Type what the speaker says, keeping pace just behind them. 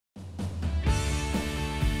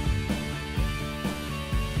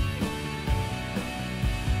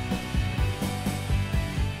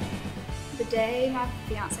day my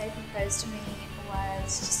fiance proposed to me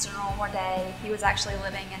was just a normal day. He was actually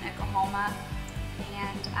living in Oklahoma,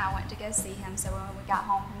 and I went to go see him. So when we got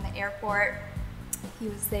home from the airport, he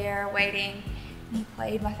was there waiting, and he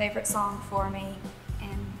played my favorite song for me,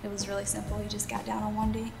 and it was really simple. He just got down on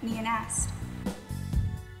one knee and asked.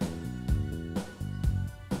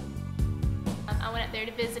 I went up there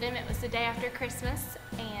to visit him. It was the day after Christmas,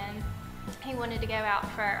 and he wanted to go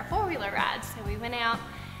out for a four-wheeler ride. So we went out,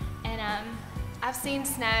 and I've seen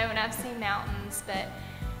snow and I've seen mountains, but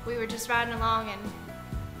we were just riding along, and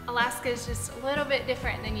Alaska is just a little bit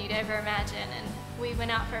different than you'd ever imagine. And we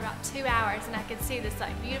went out for about 2 hours, and I could see this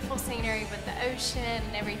like beautiful scenery with the ocean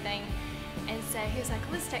and everything. And so he was like,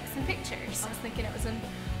 let's take some pictures. I was thinking it was an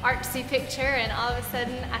artsy picture, and all of a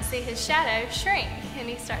sudden I see his shadow shrink, and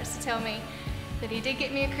he starts to tell me that he did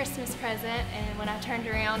get me a Christmas present, and when I turned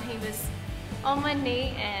around, he was on one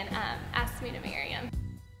knee and asked me to marry him.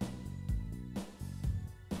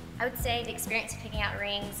 I would say the experience of picking out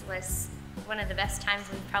rings was one of the best times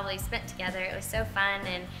we've probably spent together. It was so fun,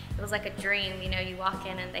 and it was like a dream. You know, you walk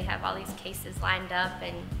in and they have all these cases lined up,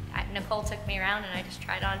 and Nicole took me around and I just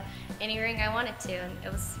tried on any ring I wanted to, and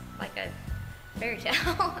it was like a fairy tale.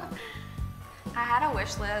 I had a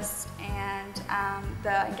wish list, and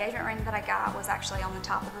the engagement ring that I got was actually on the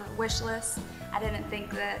top of the wish list. I didn't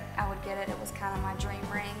think that I would get it. It was kind of my dream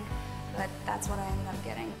ring, but that's what I ended up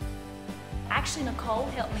getting. Actually, Nicole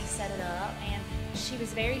helped me set it up, and she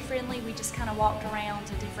was very friendly. We just kind of walked around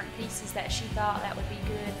to different pieces that she thought that would be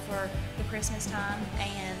good for the Christmas time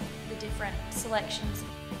and the different selections.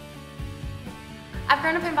 I've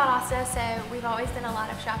grown up in Valdosta, so we've always done a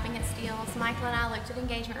lot of shopping at Steele's. Michael and I looked at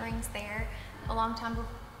engagement rings there a long time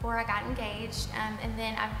before I got engaged, and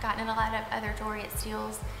then I've gotten a lot of other jewelry at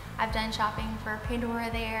Steele's. I've done shopping for Pandora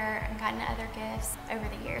there and gotten other gifts over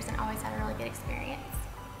the years, and always had a really good experience.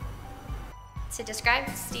 To describe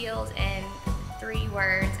Steele's in 3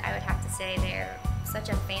 words, I would have to say they're such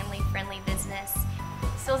a family-friendly business.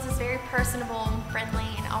 Steele's is very personable, friendly,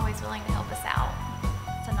 and always willing to help us out.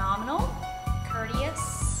 Phenomenal,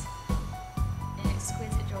 courteous,